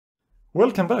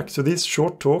Welcome back to these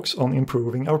short talks on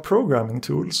improving our programming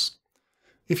tools.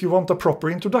 If you want a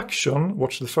proper introduction,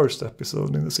 watch the first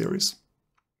episode in the series.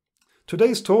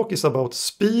 Today's talk is about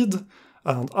speed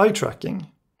and eye tracking.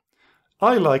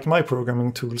 I like my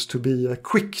programming tools to be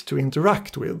quick to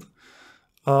interact with.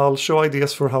 I'll show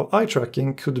ideas for how eye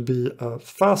tracking could be a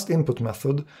fast input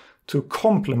method to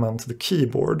complement the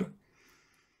keyboard.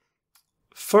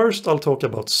 First, I'll talk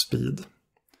about speed.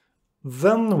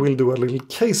 Then we'll do a little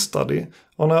case study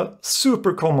on a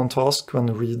super common task when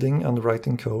reading and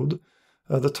writing code,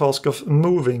 the task of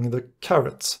moving the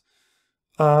caret.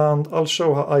 And I'll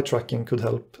show how eye tracking could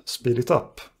help speed it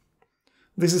up.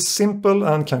 This is simple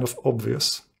and kind of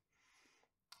obvious.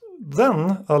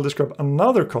 Then I'll describe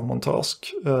another common task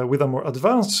with a more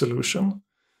advanced solution,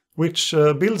 which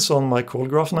builds on my call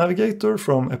graph navigator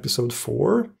from episode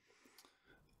 4.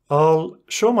 I'll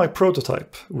show my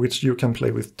prototype, which you can play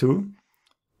with too,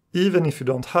 even if you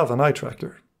don't have an eye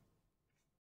tracker.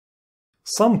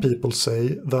 Some people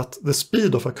say that the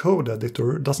speed of a code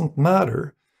editor doesn't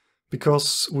matter,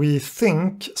 because we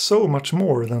think so much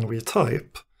more than we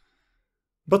type.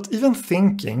 But even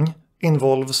thinking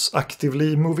involves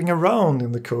actively moving around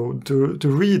in the code to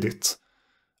read it,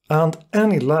 and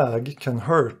any lag can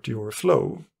hurt your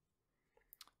flow.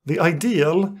 The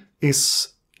ideal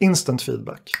is instant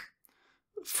feedback.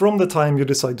 From the time you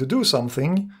decide to do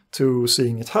something to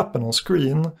seeing it happen on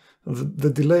screen,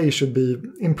 the delay should be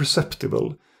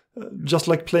imperceptible, just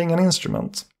like playing an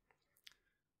instrument.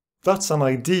 That's an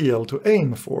ideal to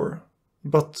aim for,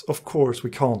 but of course we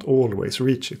can't always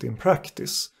reach it in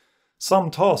practice.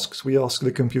 Some tasks we ask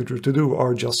the computer to do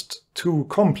are just too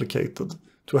complicated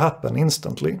to happen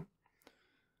instantly.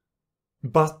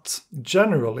 But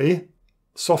generally,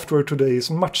 software today is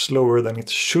much slower than it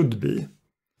should be.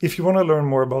 If you want to learn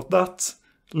more about that,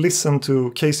 listen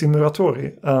to Casey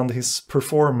Muratori and his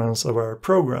performance-aware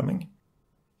programming.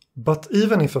 But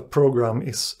even if a program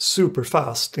is super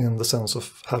fast in the sense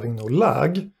of having no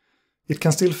lag, it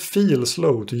can still feel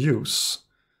slow to use.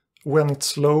 When it's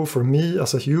slow for me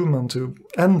as a human to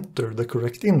enter the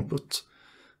correct input,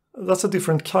 that's a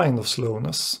different kind of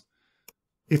slowness.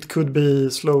 It could be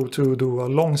slow to do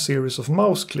a long series of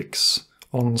mouse clicks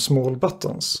on small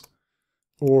buttons.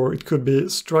 Or it could be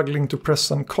struggling to press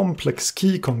some complex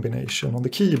key combination on the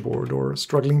keyboard or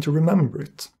struggling to remember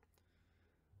it.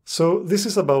 So this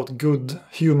is about good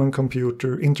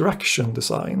human-computer interaction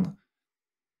design.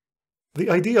 The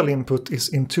ideal input is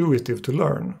intuitive to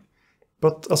learn.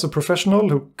 But as a professional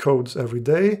who codes every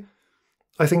day,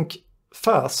 I think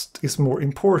fast is more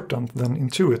important than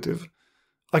intuitive.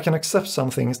 I can accept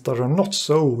some things that are not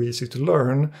so easy to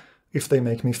learn if they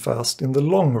make me fast in the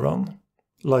long run,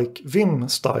 like Vim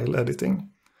style editing.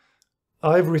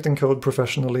 I've written code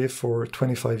professionally for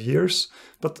 25 years,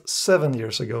 but 7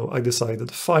 years ago I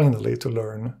decided finally to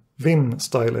learn Vim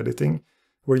style editing,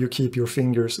 where you keep your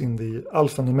fingers in the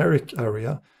alphanumeric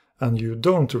area and you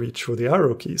don't reach for the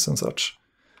arrow keys and such.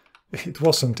 It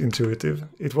wasn't intuitive.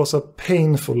 It was a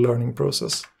painful learning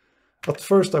process. At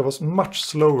first I was much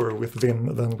slower with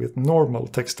Vim than with normal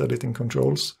text editing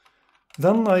controls.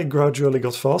 Then I gradually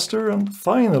got faster and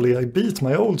finally I beat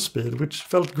my old speed, which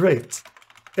felt great.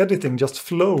 Editing just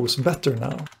flows better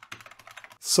now.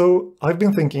 So I've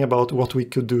been thinking about what we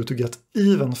could do to get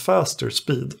even faster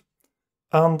speed.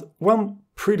 And one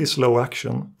pretty slow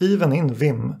action, even in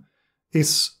Vim,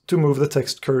 is to move the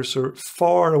text cursor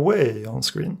far away on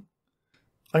screen.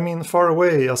 I mean far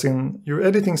away as in you're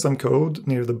editing some code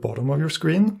near the bottom of your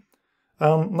screen,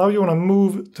 and now you want to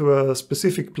move to a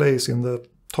specific place in the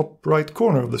top right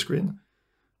corner of the screen.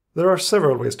 There are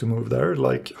several ways to move there,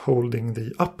 like holding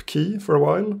the up key for a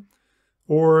while,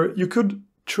 or you could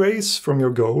trace from your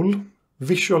goal,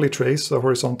 visually trace a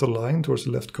horizontal line towards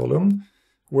the left column.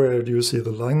 Where do you see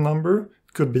the line number?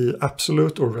 It could be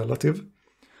absolute or relative,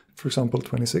 for example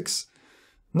 26.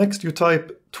 Next you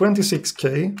type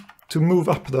 26k to move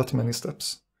up that many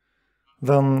steps.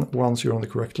 Then once you're on the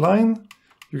correct line,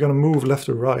 you're going to move left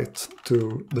or right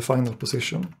to the final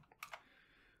position.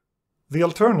 The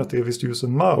alternative is to use a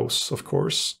mouse, of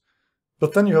course,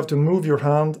 but then you have to move your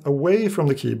hand away from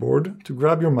the keyboard to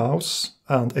grab your mouse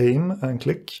and aim and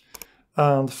click,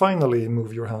 and finally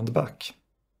move your hand back.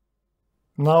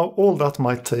 Now all that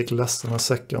might take less than a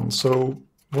second, so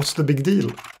what's the big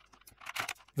deal?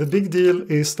 The big deal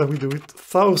is that we do it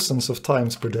thousands of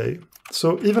times per day,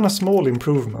 so even a small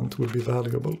improvement would be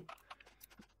valuable.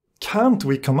 Can't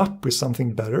we come up with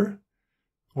something better?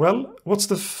 Well, what's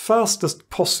the fastest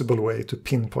possible way to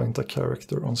pinpoint a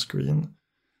character on screen?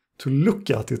 To look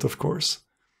at it, of course.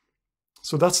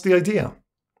 So that's the idea.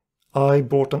 I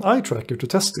bought an eye tracker to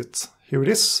test it. Here it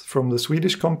is from the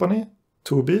Swedish company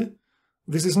Toby.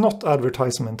 This is not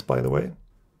advertisement, by the way.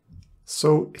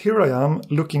 So here I am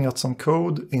looking at some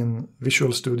code in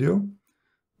Visual Studio,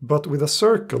 but with a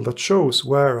circle that shows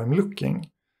where I'm looking.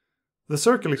 The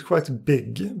circle is quite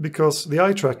big because the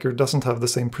eye tracker doesn't have the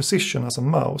same precision as a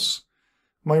mouse.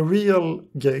 My real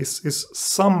gaze is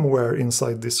somewhere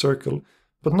inside this circle,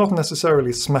 but not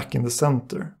necessarily smack in the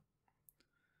center.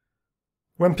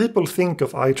 When people think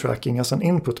of eye tracking as an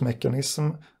input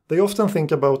mechanism, they often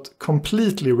think about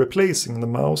completely replacing the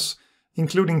mouse,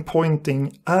 including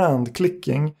pointing and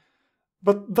clicking,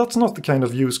 but that's not the kind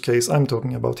of use case I'm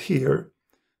talking about here.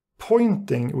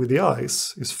 Pointing with the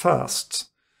eyes is fast,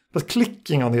 but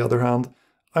clicking, on the other hand,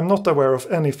 I'm not aware of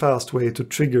any fast way to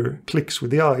trigger clicks with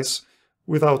the eyes,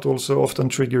 without also often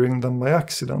triggering them by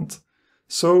accident.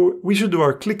 So we should do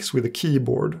our clicks with the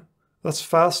keyboard. That's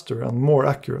faster and more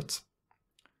accurate.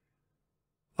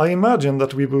 I imagine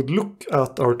that we would look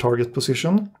at our target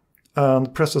position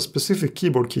and press a specific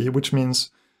keyboard key, which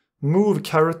means move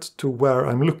caret to where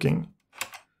I'm looking.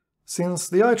 Since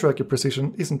the eye tracker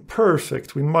precision isn't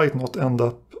perfect, we might not end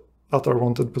up at our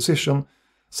wanted position.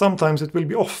 Sometimes it will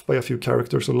be off by a few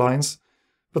characters or lines,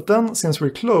 but then since we're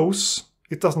close,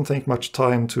 it doesn't take much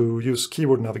time to use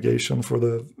keyboard navigation for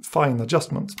the fine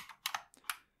adjustment.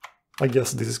 I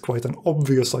guess this is quite an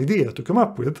obvious idea to come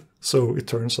up with, so it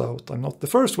turns out I'm not the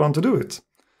first one to do it.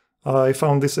 I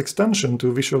found this extension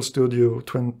to Visual Studio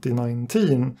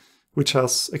 2019, which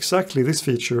has exactly this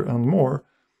feature and more,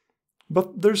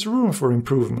 but there's room for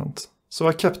improvement, so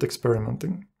I kept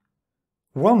experimenting.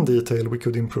 One detail we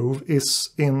could improve is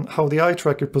in how the eye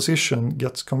tracker position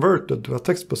gets converted to a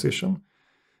text position.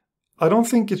 I don't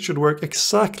think it should work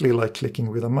exactly like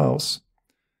clicking with a mouse.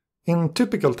 In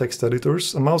typical text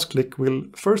editors, a mouse click will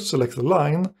first select the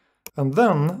line, and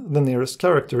then the nearest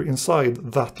character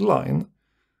inside that line.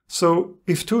 So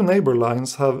if two neighbor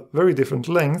lines have very different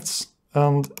lengths,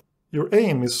 and your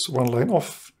aim is one line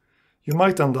off, you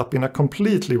might end up in a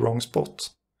completely wrong spot.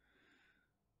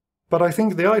 But I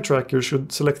think the eye tracker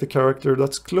should select the character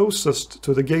that's closest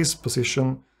to the gaze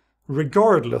position,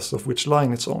 regardless of which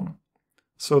line it's on.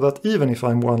 So that even if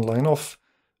I'm one line off,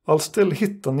 I'll still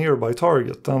hit a nearby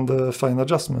target and the fine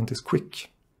adjustment is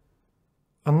quick.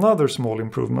 Another small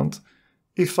improvement: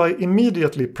 if I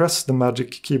immediately press the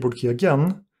magic keyboard key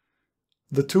again,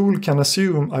 the tool can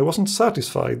assume I wasn't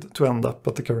satisfied to end up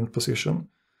at the current position.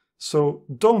 So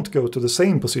don't go to the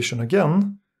same position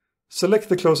again. Select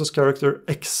the closest character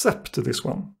except this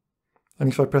one. And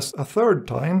if I press a third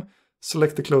time,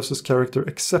 select the closest character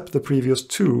except the previous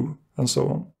two, and so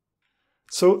on.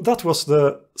 So that was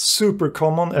the super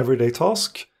common everyday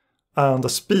task and a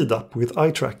speed up with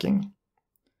eye tracking.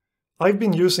 I've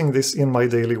been using this in my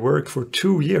daily work for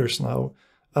 2 years now,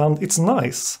 and it's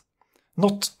nice.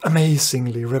 Not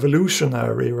amazingly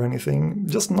revolutionary or anything,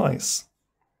 just nice.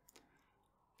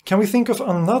 Can we think of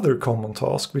another common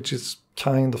task which is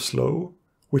kind of slow,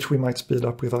 which we might speed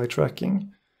up with eye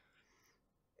tracking?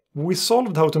 We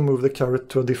solved how to move the caret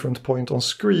to a different point on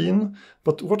screen,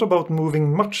 but what about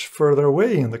moving much further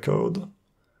away in the code?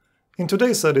 In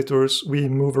today's editors, we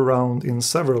move around in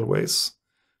several ways.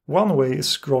 One way is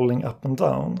scrolling up and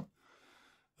down.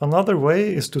 Another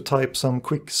way is to type some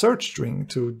quick search string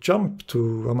to jump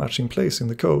to a matching place in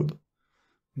the code.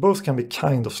 Both can be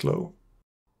kind of slow.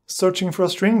 Searching for a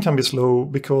string can be slow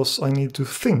because I need to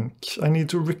think, I need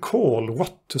to recall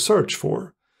what to search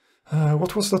for.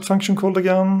 What was that function called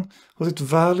again? Was it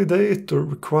validate or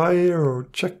require or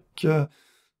check?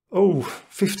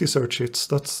 50 search hits,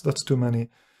 that's too many.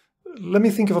 Let me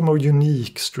think of a more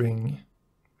unique string.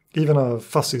 Even a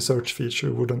fuzzy search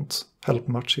feature wouldn't help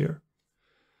much here.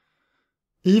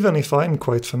 Even if I'm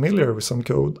quite familiar with some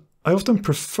code, I often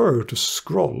prefer to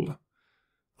scroll.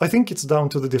 I think it's down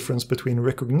to the difference between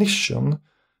recognition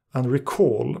and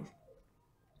recall.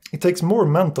 It takes more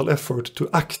mental effort to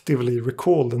actively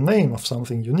recall the name of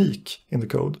something unique in the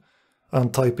code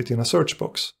and type it in a search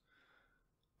box.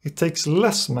 It takes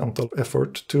less mental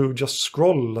effort to just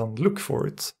scroll and look for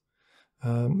it.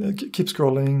 Keep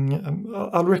scrolling.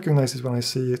 I'll recognize it when I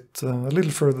see it. A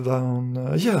little further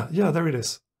down. Yeah, there it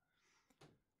is.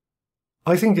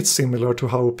 I think it's similar to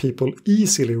how people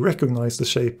easily recognize the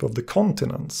shape of the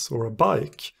continents or a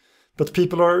bike, but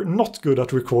people are not good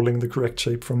at recalling the correct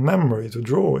shape from memory to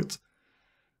draw it.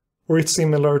 Or it's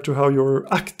similar to how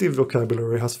your active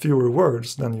vocabulary has fewer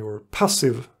words than your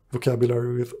passive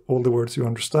vocabulary with all the words you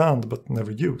understand but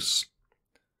never use.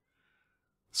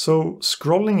 So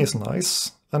scrolling is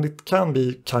nice, and it can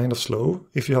be kind of slow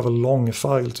if you have a long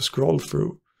file to scroll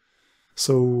through.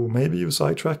 So maybe use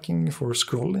eye tracking for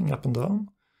scrolling up and down.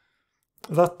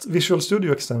 That Visual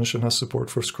Studio extension has support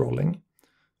for scrolling.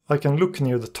 I can look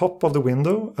near the top of the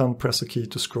window and press a key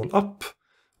to scroll up,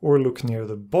 or look near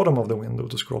the bottom of the window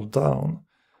to scroll down.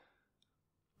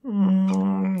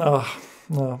 No,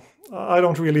 I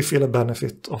don't really feel a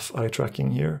benefit of eye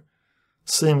tracking here.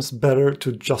 Seems better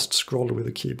to just scroll with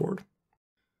the keyboard.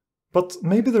 But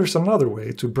maybe there's another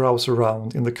way to browse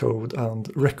around in the code and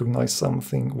recognize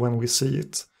something when we see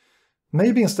it.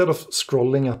 Maybe instead of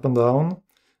scrolling up and down,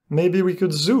 maybe we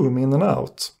could zoom in and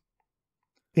out.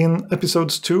 In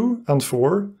episodes 2 and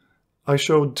 4, I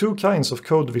showed two kinds of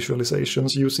code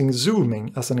visualizations using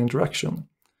zooming as an interaction.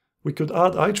 We could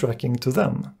add eye tracking to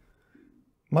them.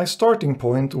 My starting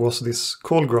point was this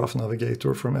call graph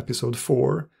navigator from episode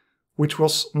 4, which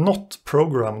was not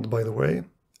programmed, by the way.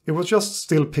 It was just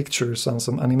still pictures and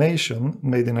some animation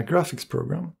made in a graphics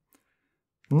program.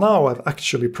 Now I've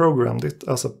actually programmed it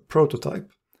as a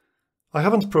prototype. I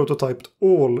haven't prototyped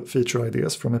all feature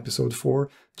ideas from episode 4,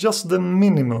 just the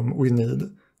minimum we need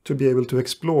to be able to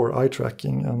explore eye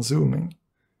tracking and zooming.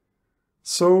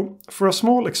 So for a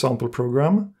small example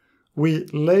program, we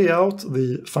lay out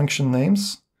the function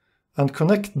names and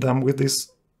connect them with these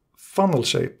funnel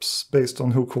shapes based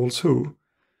on who calls who.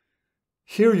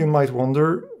 Here you might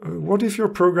wonder, what if your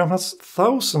program has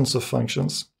thousands of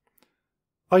functions?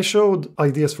 I showed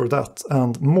ideas for that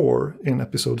and more in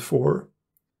episode 4.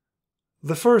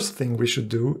 The first thing we should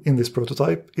do in this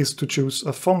prototype is to choose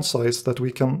a font size that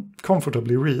we can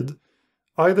comfortably read,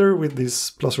 either with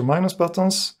these plus or minus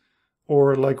buttons,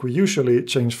 or like we usually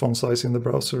change font size in the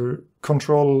browser,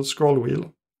 Control scroll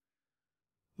wheel.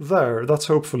 There, that's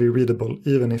hopefully readable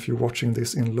even if you're watching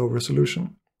this in low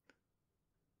resolution.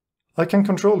 I can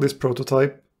control this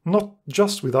prototype not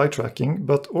just with eye tracking,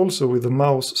 but also with the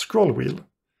mouse scroll wheel.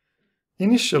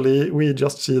 Initially, we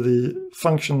just see the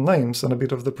function names and a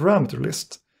bit of the parameter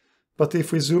list, but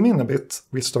if we zoom in a bit,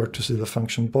 we start to see the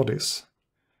function bodies.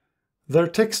 Their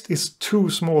text is too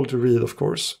small to read, of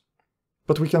course,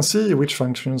 but we can see which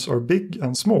functions are big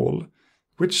and small,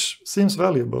 which seems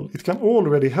valuable. It can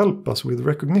already help us with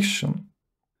recognition.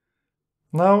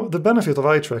 Now, the benefit of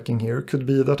eye tracking here could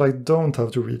be that I don't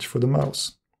have to reach for the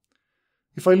mouse.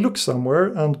 If I look somewhere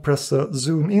and press the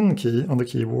zoom in key on the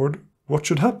keyboard, what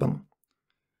should happen?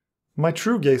 My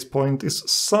true gaze point is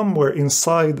somewhere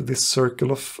inside this circle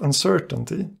of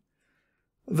uncertainty.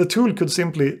 The tool could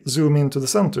simply zoom into the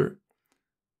center.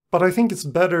 But I think it's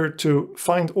better to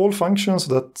find all functions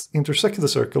that intersect the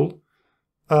circle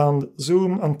and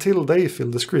zoom until they fill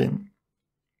the screen.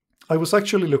 I was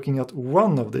actually looking at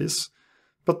one of these,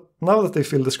 but now that they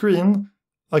fill the screen,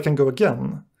 I can go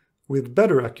again, with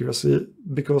better accuracy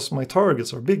because my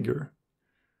targets are bigger.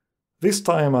 This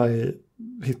time I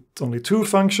hit only two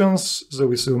functions, so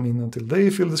we zoom in until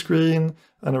they fill the screen,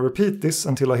 and I repeat this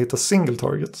until I hit a single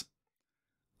target.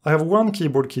 I have one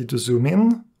keyboard key to zoom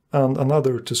in, and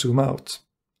another to zoom out.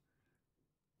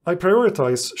 I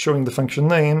prioritize showing the function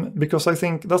name because I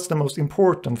think that's the most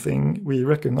important thing we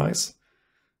recognize.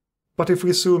 But if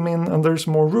we zoom in and there's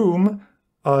more room,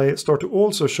 I start to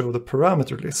also show the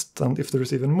parameter list, and if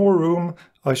there's even more room,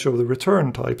 I show the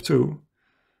return type too.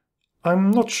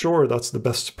 I'm not sure that's the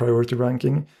best priority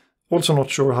ranking, also not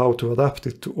sure how to adapt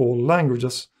it to all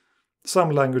languages.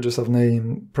 Some languages have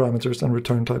name, parameters and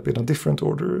return type in a different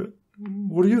order.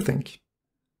 What do you think?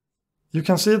 You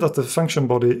can see that the function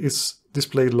body is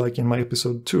displayed like in my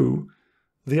episode 2.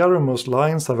 The outermost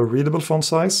lines have a readable font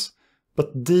size,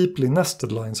 but deeply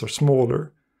nested lines are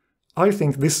smaller. I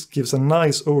think this gives a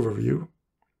nice overview.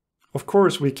 Of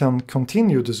course, we can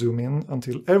continue to zoom in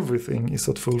until everything is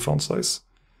at full font size.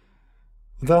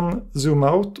 Then zoom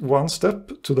out one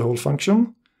step to the whole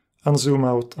function, and zoom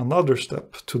out another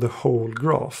step to the whole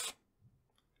graph.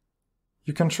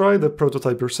 You can try the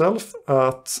prototype yourself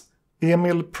at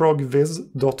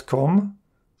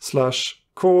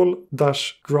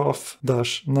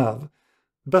emilprogviz.com/call-graph-nav.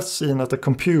 Best seen at a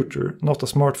computer, not a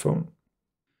smartphone.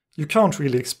 You can't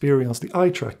really experience the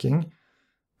eye tracking,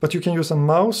 but you can use a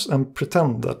mouse and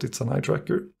pretend that it's an eye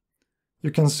tracker. You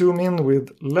can zoom in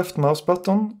with left mouse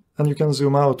button, and you can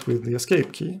zoom out with the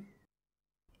escape key.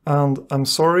 And I'm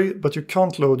sorry, but you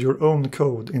can't load your own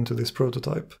code into this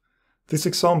prototype. This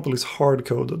example is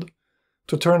hard-coded.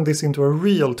 To turn this into a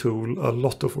real tool, a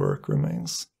lot of work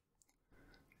remains.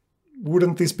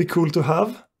 Wouldn't this be cool to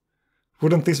have?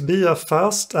 Wouldn't this be a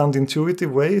fast and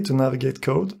intuitive way to navigate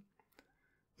code?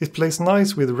 It plays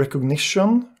nice with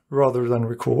recognition rather than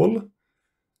recall.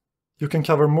 You can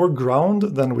cover more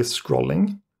ground than with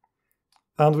scrolling.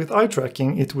 And with eye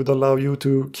tracking, it would allow you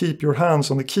to keep your hands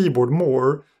on the keyboard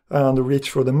more and reach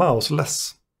for the mouse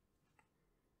less.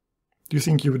 Do you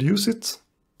think you would use it?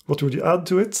 What would you add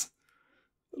to it?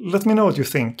 Let me know what you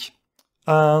think.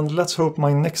 And let's hope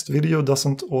my next video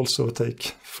doesn't also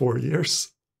take 4 years.